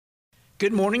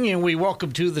Good morning, and we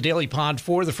welcome to the Daily Pod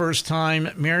for the first time,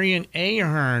 Marian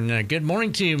Ahern. Good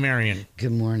morning to you, Marian.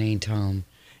 Good morning, Tom.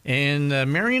 And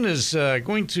Marian is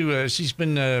going to, she's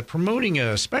been promoting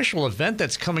a special event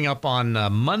that's coming up on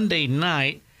Monday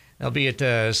night. That'll be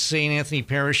at St. Anthony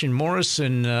Parish in Morris,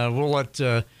 and we'll let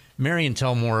Marian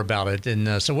tell more about it.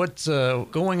 And so what's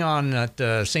going on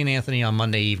at St. Anthony on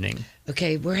Monday evening?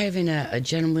 Okay, we're having a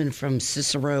gentleman from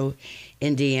Cicero,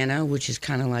 Indiana, which is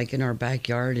kind of like in our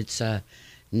backyard. It's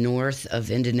north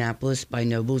of Indianapolis by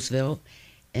Noblesville.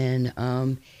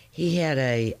 And he had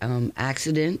a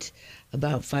accident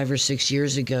about 5 or 6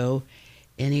 years ago,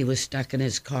 and he was stuck in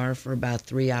his car for about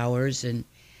 3 hours, and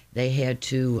they had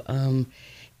to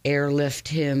airlift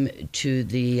him to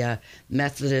the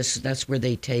Methodist. That's where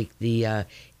they take the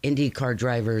IndyCar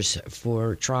drivers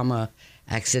for trauma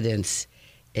accidents.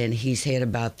 And he's had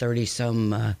about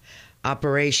 30-some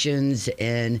operations,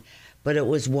 but it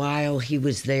was while he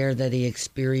was there that he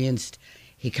experienced,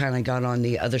 he kind of got on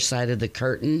the other side of the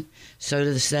curtain, so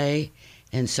to say.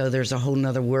 And so there's a whole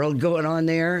nother world going on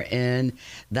there, and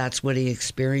that's what he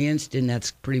experienced, and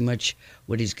that's pretty much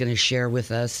what he's going to share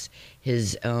with us,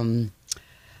 his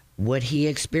what he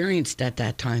experienced at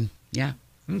that time. Yeah.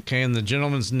 Okay, and the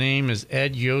gentleman's name is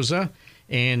Ed Yoza.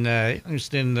 And I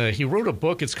understand he wrote a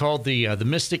book. It's called The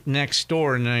Mystic Next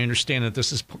Door, and I understand that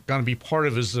this is going to be part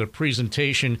of his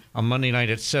presentation on Monday night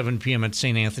at 7 p.m. at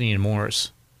St. Anthony in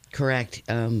Morris. Correct.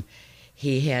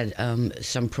 He had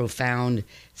some profound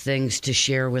things to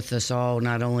share with us all,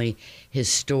 not only his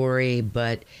story,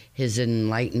 but his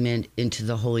enlightenment into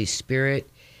the Holy Spirit.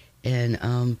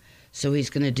 And so he's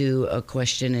going to do a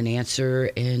question and answer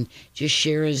and just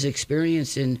share his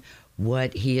experience and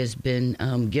what he has been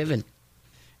given.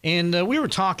 And we were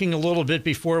talking a little bit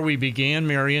before we began,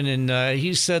 Marian, and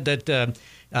he said that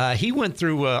he went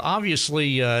through,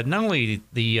 obviously, not only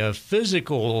the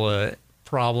physical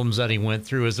problems that he went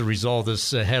through as a result of this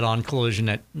head-on collision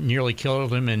that nearly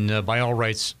killed him and by all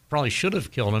rights probably should have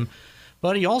killed him,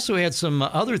 but he also had some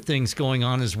other things going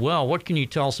on as well. What can you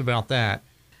tell us about that?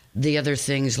 The other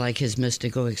things like his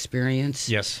mystical experience?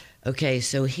 Yes. Okay,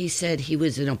 so he said he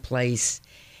was in a place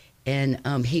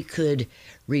and he could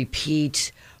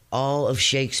repeat all of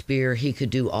Shakespeare. He could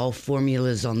do all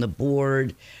formulas on the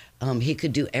board. He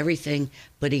could do everything,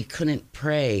 but he couldn't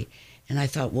pray. And I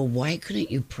thought, well, why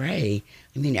couldn't you pray?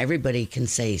 I mean, everybody can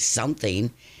say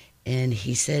something. And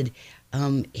he said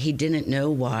he didn't know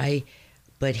why,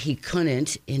 but he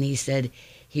couldn't. And he said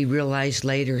he realized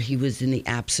later he was in the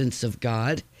absence of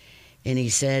God. And he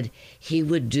said he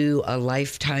would do a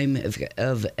lifetime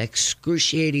of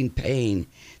excruciating pain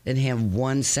than have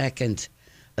 1 second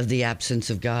of the absence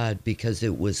of God, because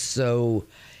it was so,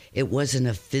 it wasn't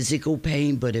a physical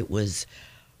pain, but it was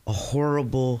a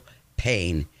horrible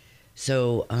pain.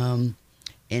 So,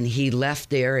 and he left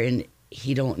there, and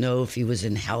he don't know if he was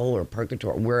in hell or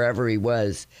purgatory, wherever he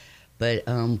was. But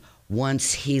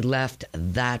once he left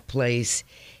that place,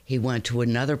 he went to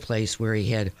another place where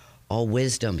he had all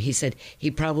wisdom. He said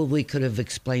he probably could have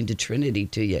explained the Trinity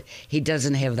to you. He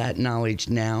doesn't have that knowledge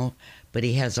now, but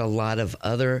he has a lot of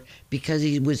other, because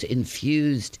he was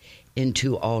infused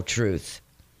into all truth.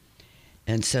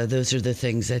 And so those are the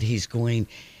things that he's going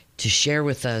to share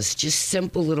with us, just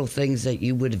simple little things that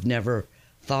you would have never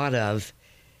thought of.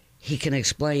 He can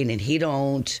explain, and he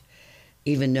don't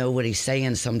even know what he's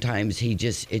saying sometimes. It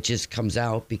just comes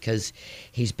out because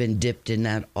he's been dipped in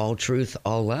that all truth,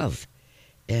 all love.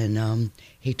 And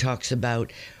he talks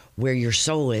about where your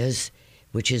soul is,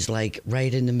 which is like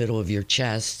right in the middle of your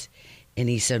chest. And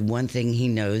he said one thing he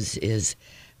knows is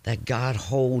that God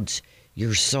holds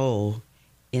your soul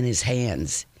in his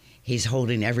hands. He's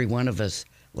holding every one of us,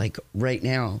 like right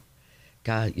now.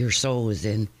 God, your soul is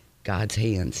in God's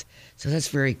hands. So that's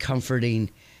very comforting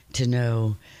to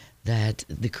know that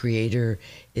the Creator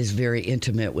is very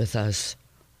intimate with us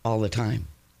all the time.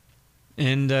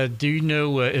 And do you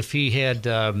know if he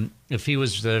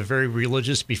was very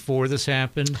religious before this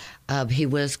happened? He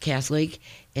was Catholic,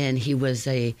 and he was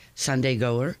a Sunday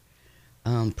goer,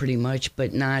 pretty much,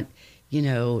 but not,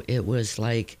 it was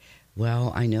like,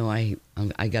 well, I know I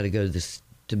got to go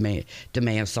to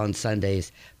Mass on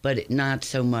Sundays, but not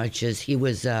so much as he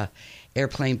was a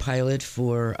airplane pilot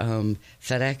for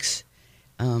FedEx.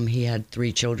 He had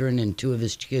 3 children, and 2 of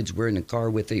his kids were in the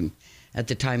car with him at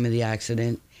the time of the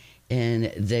accident,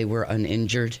 and they were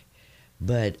uninjured.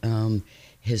 But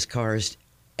his cars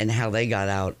and how they got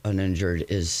out uninjured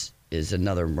is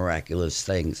another miraculous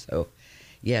thing. So,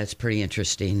 yeah, it's pretty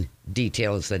interesting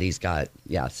details that he's got.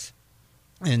 Yes.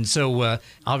 And so,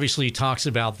 obviously, he talks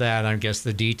about that, I guess,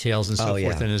 the details and so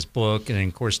forth in his book. And,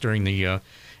 of course, during the...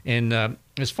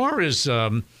 as far as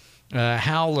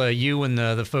how you and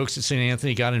the folks at St.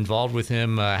 Anthony got involved with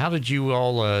him. How did you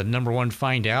all, number one,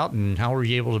 find out, and how were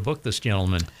you able to book this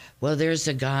gentleman? Well, there's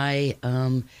a guy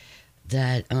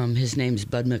that his name's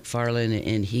Bud McFarland,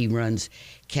 and he runs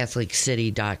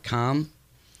CatholicCity.com.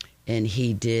 And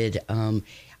he did, I'm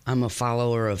a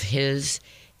follower of his,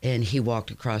 and he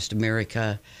walked across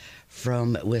America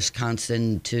from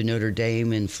Wisconsin to Notre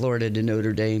Dame and Florida to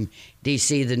Notre Dame,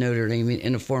 D.C. to Notre Dame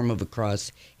in the form of a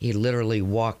cross. He literally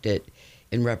walked it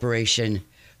in reparation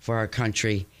for our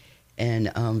country.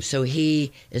 And so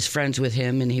he is friends with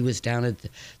him, and he was down at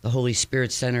the Holy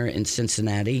Spirit Center in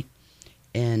Cincinnati.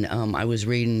 And I was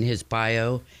reading his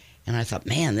bio, and I thought,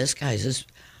 man, this guy's this.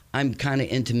 I'm kind of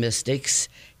into mystics,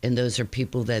 and those are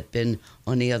people that have been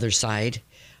on the other side.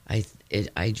 I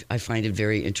find it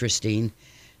very interesting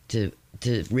to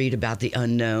read about the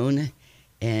unknown,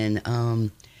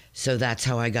 and so that's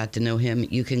how I got to know him.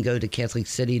 You can go to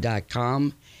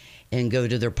CatholicCity.com and go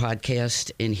to their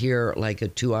podcast and hear like a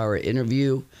 2-hour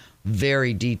interview,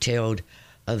 very detailed,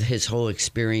 of his whole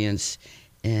experience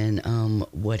and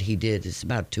what he did. It's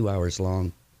about 2 hours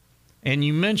long. And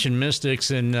you mentioned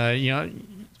mystics, and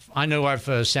I know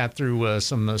I've sat through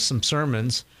some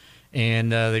sermons,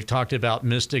 and they've talked about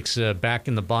mystics back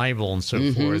in the Bible and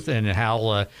so forth, and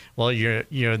how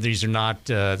these are not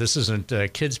this isn't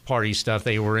kids party stuff.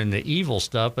 They were in the evil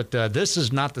stuff, but this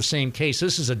is not the same case.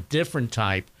 This is a different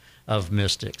type of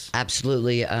mystics.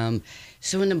 Absolutely.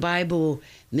 So in the Bible,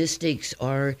 mystics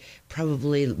are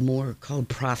probably more called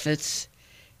prophets,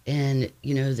 and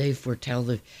they foretell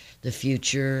the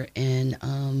future.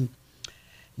 And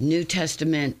New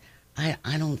Testament,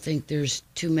 I don't think there's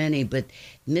too many, but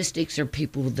mystics are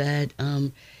people that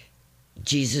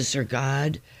Jesus or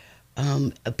God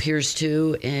appears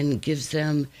to and gives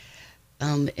them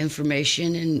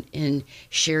information and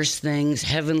shares things,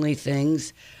 heavenly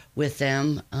things with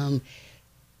them.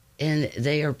 And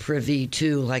they are privy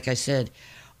to, like I said,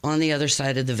 on the other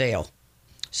side of the veil.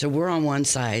 So we're on one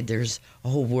side, there's a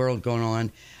whole world going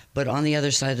on, but on the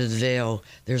other side of the veil,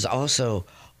 there's also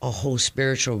a whole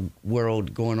spiritual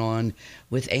world going on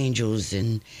with angels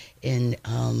and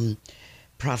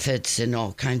prophets and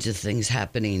all kinds of things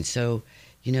happening. So,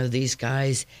 these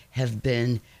guys have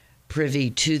been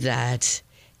privy to that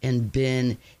and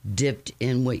been dipped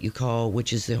in what you call,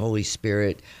 which is the Holy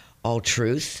Spirit, all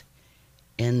truth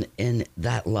and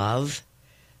that love.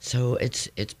 So it's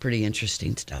pretty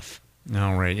interesting stuff.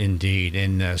 All right, indeed.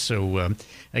 And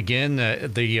again,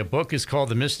 the book is called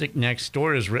The Mystic Next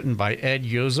Door, is written by Ed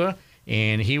Yoza,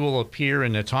 and he will appear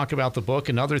and talk about the book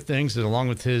and other things, that, along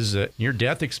with his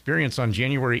near-death experience on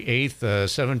January 8th,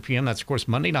 7 p.m. That's, of course,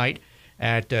 Monday night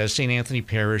at St. Anthony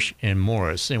Parish in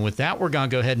Morris. And with that, we're going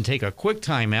to go ahead and take a quick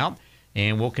time out,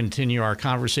 and we'll continue our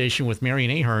conversation with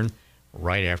Marian Ahern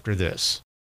right after this.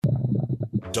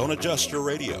 Don't adjust your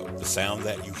radio. The sound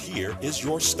that you hear is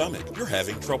your stomach. You're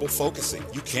having trouble focusing.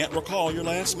 You can't recall your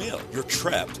last meal. You're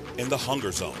trapped in the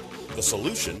hunger zone. The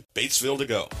solution, Batesville To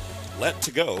Go. Let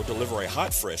To Go deliver a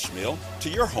hot, fresh meal to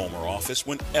your home or office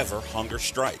whenever hunger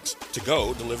strikes. To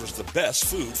Go delivers the best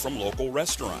food from local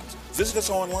restaurants. Visit us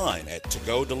online at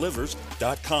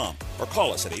togodelivers.com or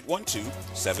call us at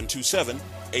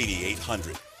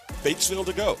 812-727-8800. Batesville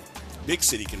To Go. Big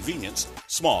city convenience,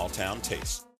 small town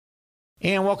taste.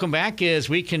 And welcome back as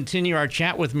we continue our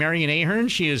chat with Marian Ahern.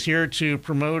 She is here to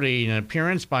promote an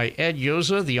appearance by Ed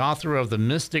Yoza, the author of The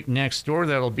Mystic Next Door.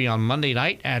 That'll be on Monday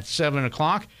night at 7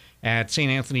 o'clock at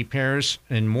St. Anthony Parish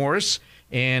in Morris.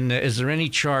 And is there any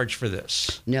charge for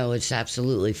this? No, it's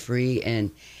absolutely free.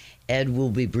 And Ed will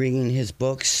be bringing his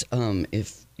books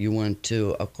if you want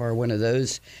to acquire one of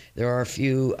those. There are a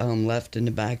few left in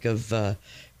the back of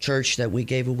church that we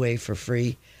gave away for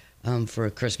free. For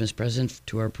a Christmas present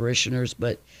to our parishioners,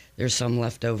 but there's some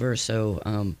left over,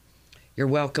 so you're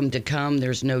welcome to come.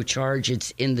 There's no charge.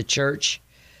 It's in the church,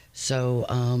 so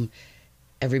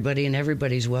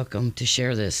everybody's welcome to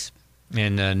share this.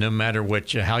 And no matter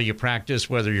how you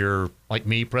practice, whether you're like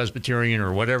me, Presbyterian,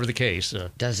 or whatever the case.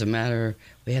 Doesn't matter.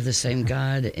 We have the same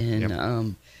God,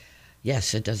 and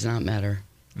yes, it does not matter.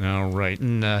 All right.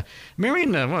 And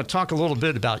Marian, I want to talk a little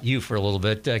bit about you for a little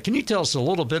bit. Can you tell us a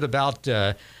little bit about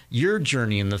your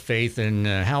journey in the faith and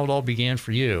how it all began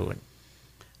for you?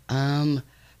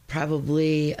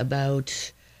 Probably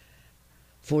about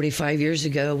 45 years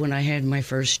ago when I had my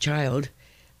first child.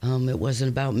 It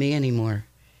wasn't about me anymore.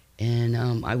 And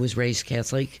I was raised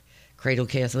Catholic, cradle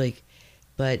Catholic,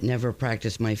 but never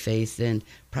practiced my faith, and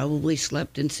probably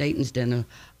slept in Satan's den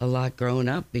a lot growing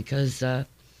up because it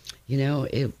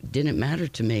didn't matter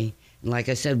to me. And like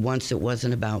I said, once it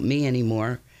wasn't about me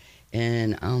anymore,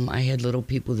 and I had little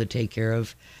people to take care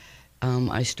of.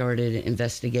 I started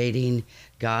investigating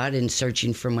God and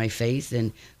searching for my faith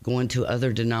and going to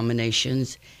other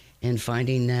denominations and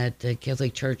finding that the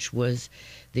Catholic Church was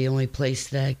the only place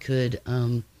that could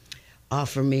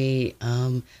offer me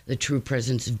the true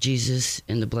presence of Jesus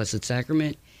in the Blessed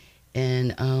Sacrament.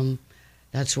 And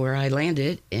that's where I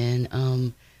landed. And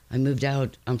I moved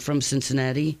out. I'm from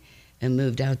Cincinnati and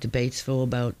moved out to Batesville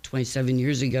about 27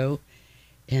 years ago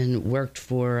and worked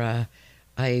for,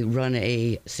 I run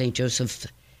a St. Joseph's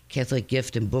Catholic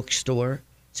gift and bookstore.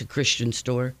 It's a Christian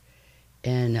store.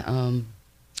 And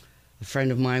a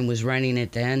friend of mine was running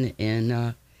it then,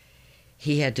 and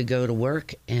he had to go to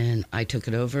work, and I took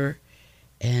it over.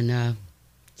 And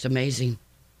it's amazing.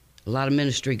 A lot of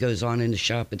ministry goes on in the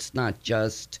shop. It's not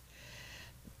just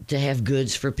to have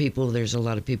goods for people. There's a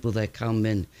lot of people that come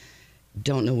and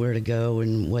don't know where to go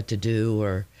and what to do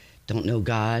or don't know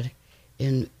God.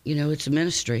 And, it's a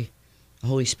ministry. The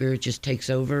Holy Spirit just takes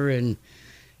over, and,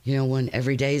 when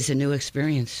every day is a new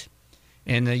experience.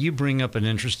 And you bring up an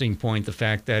interesting point, the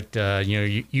fact that,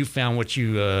 you found what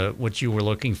you were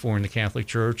looking for in the Catholic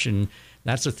Church. And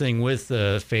that's the thing with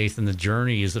faith and the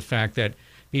journey, is the fact that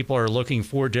people are looking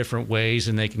for different ways,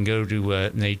 and they can go to,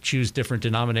 and they choose different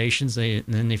denominations, and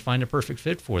then they find a perfect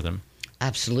fit for them.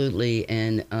 Absolutely.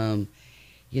 And,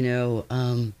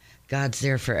 God's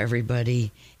there for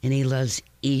everybody, and he loves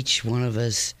each one of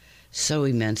us so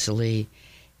immensely.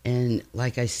 And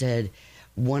like I said,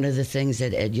 one of the things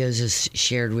that Ed Yozas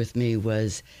shared with me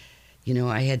was,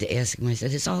 I had to ask him, I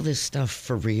said, is all this stuff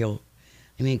for real?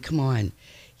 I mean, come on.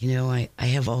 I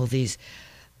have all these,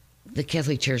 the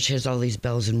Catholic Church has all these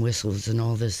bells and whistles and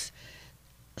all this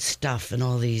stuff and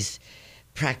all these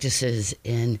practices.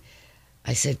 And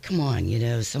I said, come on,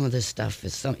 some of this stuff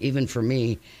is, even for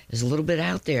me, is a little bit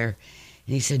out there.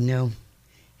 And he said, no,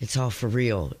 it's all for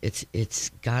real. It's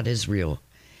God is real,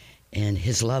 and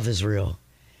his love is real.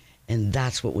 And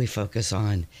that's what we focus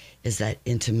on, is that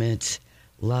intimate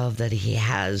love that he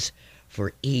has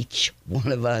for each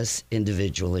one of us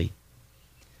individually.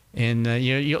 And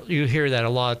you hear that a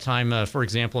lot of time, for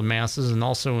example, in masses and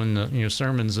also in the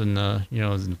sermons in in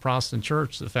the Protestant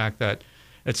church. The fact that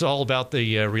it's all about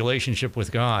the relationship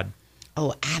with God.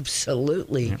 Oh,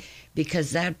 absolutely, yeah.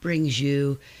 Because that brings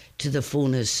you to the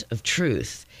fullness of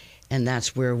truth, and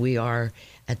that's where we are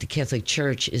at the Catholic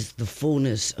Church, is the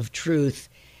fullness of truth,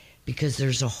 because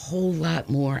there's a whole lot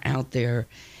more out there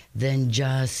than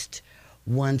just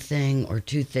one thing or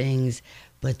two things,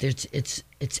 but it's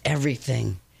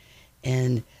everything.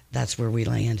 And that's where we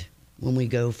land when we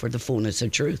go for the fullness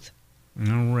of truth.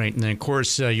 All right. And then, of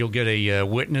course, you'll get a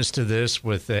witness to this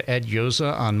with Ed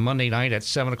Yoza on Monday night at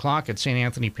 7 o'clock at St.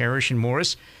 Anthony Parish in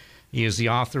Morris. He is the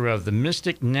author of The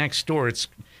Mystic Next Door. It's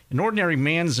An Ordinary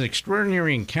Man's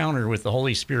Extraordinary Encounter with the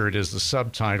Holy Spirit is the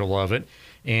subtitle of it.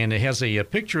 And it has a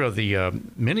picture of the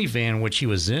minivan which he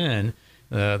was in,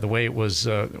 the way it was,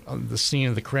 the scene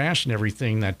of the crash and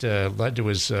everything that led to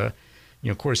his, of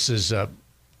course, his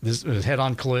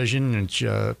head-on collision, which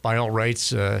by all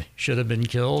rights should have been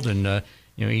killed. And,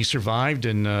 he survived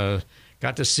and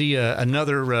got to see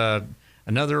another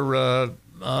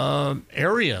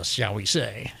area, shall we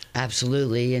say.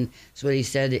 Absolutely. And that's what he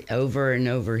said over and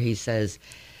over. He says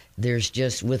there's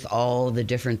just, with all the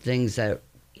different things that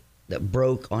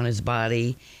broke on his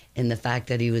body, and the fact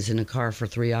that he was in a car for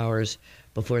 3 hours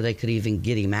before they could even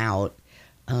get him out,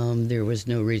 there was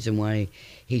no reason why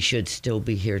he should still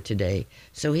be here today.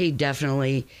 So he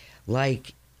definitely,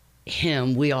 like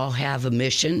him, we all have a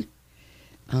mission,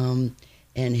 and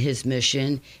his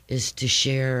mission is to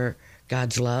share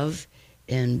God's love,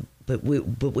 but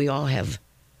we all have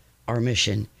our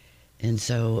mission, and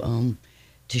so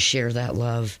to share that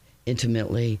love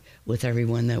intimately with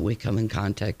everyone that we come in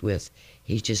contact with.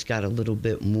 He's just got a little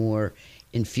bit more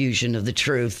infusion of the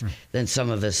truth than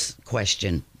some of us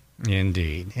question.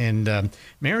 Indeed. And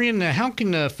Marian, how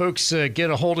can folks get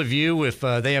a hold of you if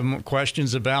they have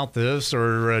questions about this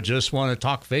or just want to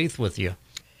talk faith with you?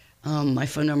 My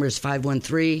phone number is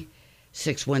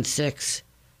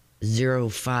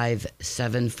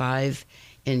 513-616-0575.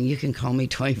 And you can call me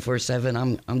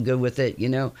 24/7. I'm good with it.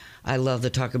 I love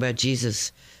to talk about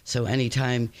Jesus. So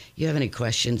anytime you have any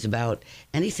questions about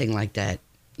anything like that,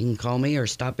 you can call me or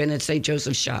stop in at St.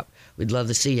 Joseph's shop. We'd love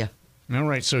to see you. All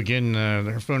right. So again,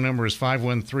 their phone number is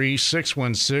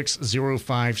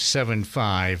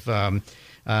 513-616-0575.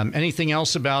 Anything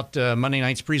else about Monday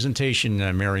night's presentation,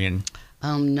 Marian?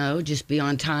 No, just be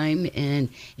on time and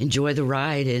enjoy the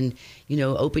ride, and,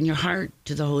 open your heart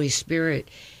to the Holy Spirit.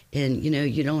 And,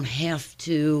 you don't have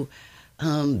to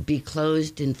be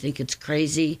closed and think it's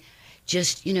crazy.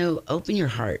 Just, open your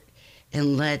heart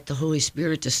and let the Holy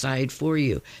Spirit decide for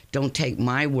you. Don't take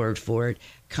my word for it.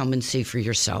 Come and see for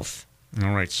yourself.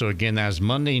 All right. So, again, that's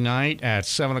Monday night at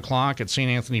 7 o'clock at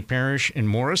St. Anthony Parish in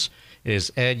Morris.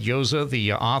 Is Ed Yoza,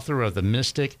 the author of The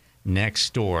Mystic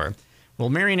Next Door. Well,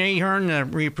 Marian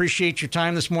Ahern, we appreciate your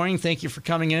time this morning. Thank you for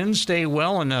coming in. Stay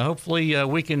well, and hopefully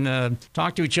we can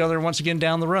talk to each other once again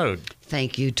down the road.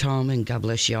 Thank you, Tom, and God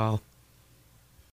bless y'all.